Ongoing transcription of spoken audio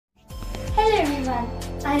everyone,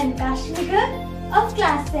 I am Kashmir of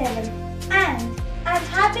class 7 and I am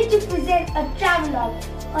happy to present a travelogue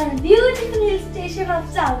on a beautiful hill station of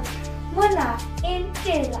South, Munnar in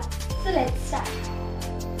Kerela. So let's start.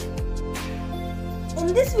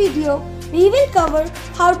 In this video, we will cover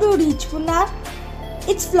how to reach Munnar,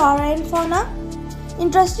 its flora and fauna,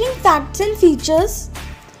 interesting facts and features,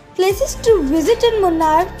 places to visit in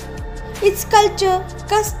Munnar, its culture,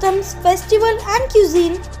 customs, festival and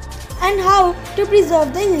cuisine, and how to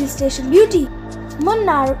preserve the hill station beauty.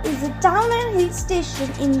 Munnar is a town and hill station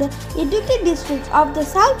in the Idukki district of the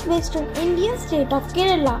southwestern Indian state of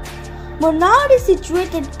Kerala. Munnar is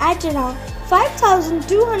situated at around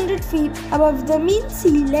 5,200 feet above the mean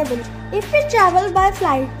sea level. If we travel by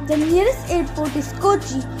flight, the nearest airport is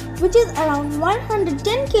Kochi, which is around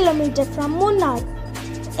 110 km from Munnar.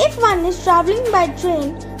 If one is traveling by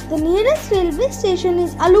train, the nearest railway station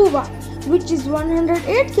is Aluva, which is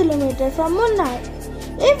 108 km from Munnar.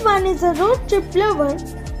 If one is a road trip lover,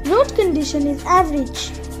 road condition is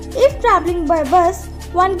average. If traveling by bus,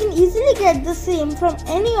 one can easily get the same from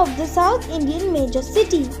any of the South Indian major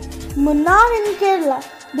cities. Munnar in Kerala,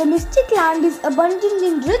 the mystic land is abundant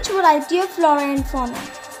in rich variety of flora and fauna.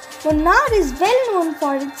 Munnar is well known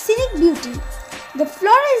for its scenic beauty. The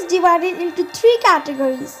flora is divided into three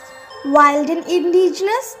categories: wild and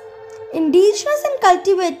indigenous and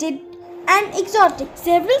cultivated, and exotic.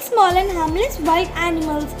 Several small and harmless wild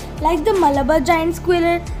animals like the Malabar giant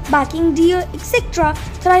squirrel, barking deer, etc.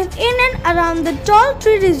 thrive in and around the tall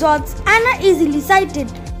tree resorts and are easily sighted.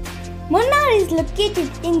 Munnar is located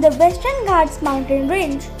in the Western Ghats mountain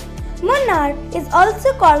range. Munnar is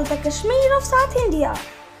also called the Kashmir of South India.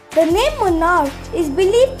 The name Munnar is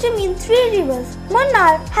believed to mean three rivers.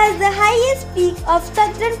 Munnar has the highest peak of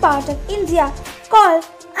southern part of India called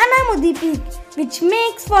Anamudi Peak, which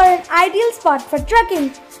makes for an ideal spot for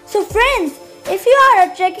trekking. So friends, if you are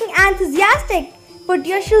a trekking enthusiastic, put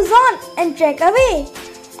your shoes on and trek away.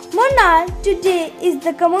 Munnar today is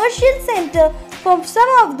the commercial center for some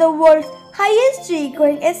of the world's highest tree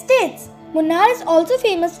growing estates. Munnar is also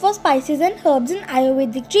famous for spices and herbs and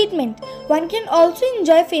Ayurvedic treatment. One can also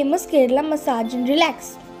enjoy famous Kerala massage and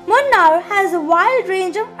relax. Munnar has a wide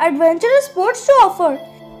range of adventurous sports to offer,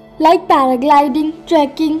 like paragliding,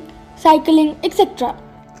 trekking, cycling, etc.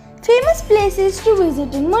 Famous places to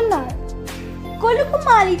visit in Munnar: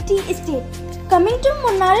 Kolukumari Tea Estate. Coming to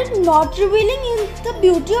Munnar and not revealing in the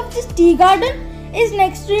beauty of this tea garden is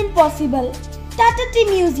next to impossible. Tata Tea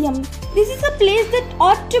Museum. This is a place that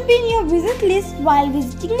ought to be in your visit list while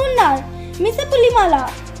visiting Munnar. Misapulimala.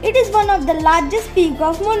 It is one of the largest peaks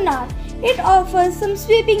of Munnar. It offers some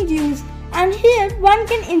sweeping views and here one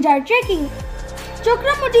can enjoy trekking.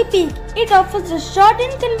 Chokramuti Peak. It offers a short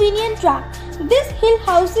and convenient track. This hill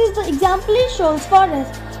houses the exemplary Shoals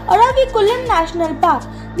Forest. Aravikulam National Park.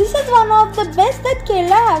 This is one of the best that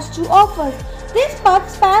Kerala has to offer. This park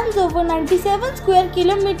spans over 97 square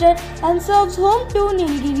kilometers and serves home to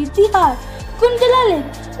Nilgiri Tihar. Kundala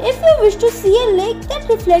Lake. If you wish to see a lake that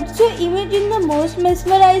reflects your image in the most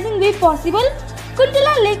mesmerizing way possible,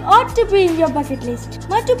 Kundala Lake ought to be in your bucket list.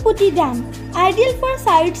 Matuputi Dam. Ideal for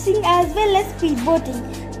sightseeing as well as speedboating.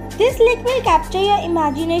 This lake will capture your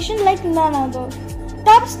imagination like none other.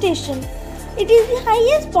 Top Station. It is the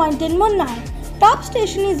highest point in Munnar. Top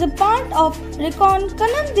Station is a part of Recon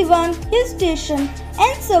Kanam Diwan Hill Station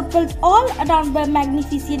encircled all around by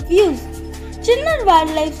magnificent views. Chinnar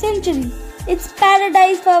Wildlife Sanctuary. It's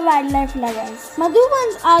paradise for wildlife lovers.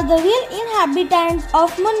 Madhubans are the real inhabitants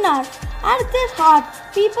of Munnar. At their heart,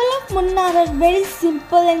 people of Munnar are very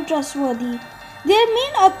simple and trustworthy. Their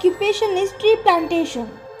main occupation is tree plantation.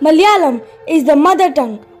 Malayalam is the mother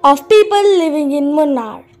tongue of people living in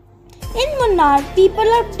Munnar. In Munnar, people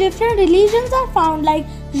of different religions are found like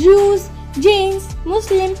Jews, Jains,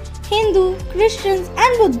 Muslims, Hindu, Christians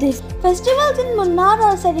and Buddhists. Festivals in Munnar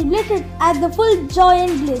are celebrated at the full joy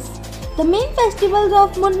and bliss. The main festivals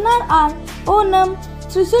of Munnar are Onam,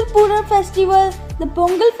 Thrissur Puram Festival, the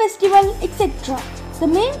Pongal Festival, etc. The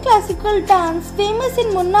main classical dance famous in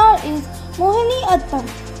Munnar is Mohini Attam.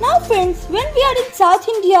 Now friends, when we are in South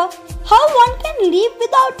India, how one can live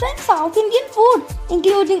without trying South Indian food,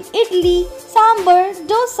 including idli, sambar,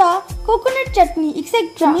 dosa, coconut chutney, etc.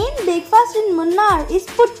 The main breakfast in Munnar is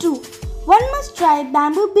puttu. One must try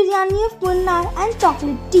bamboo biryani of Munnar and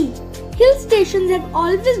chocolate tea. Hill stations have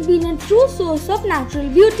always been a true source of natural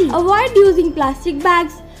beauty. Avoid using plastic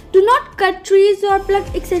bags. Do not cut trees or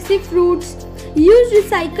pluck excessive fruits. Use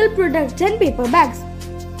recycled products and paper bags.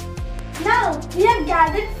 Now we have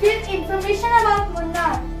gathered few information about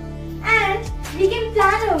Munnar and we can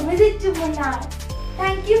plan a visit to Munnar.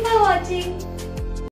 Thank you for watching.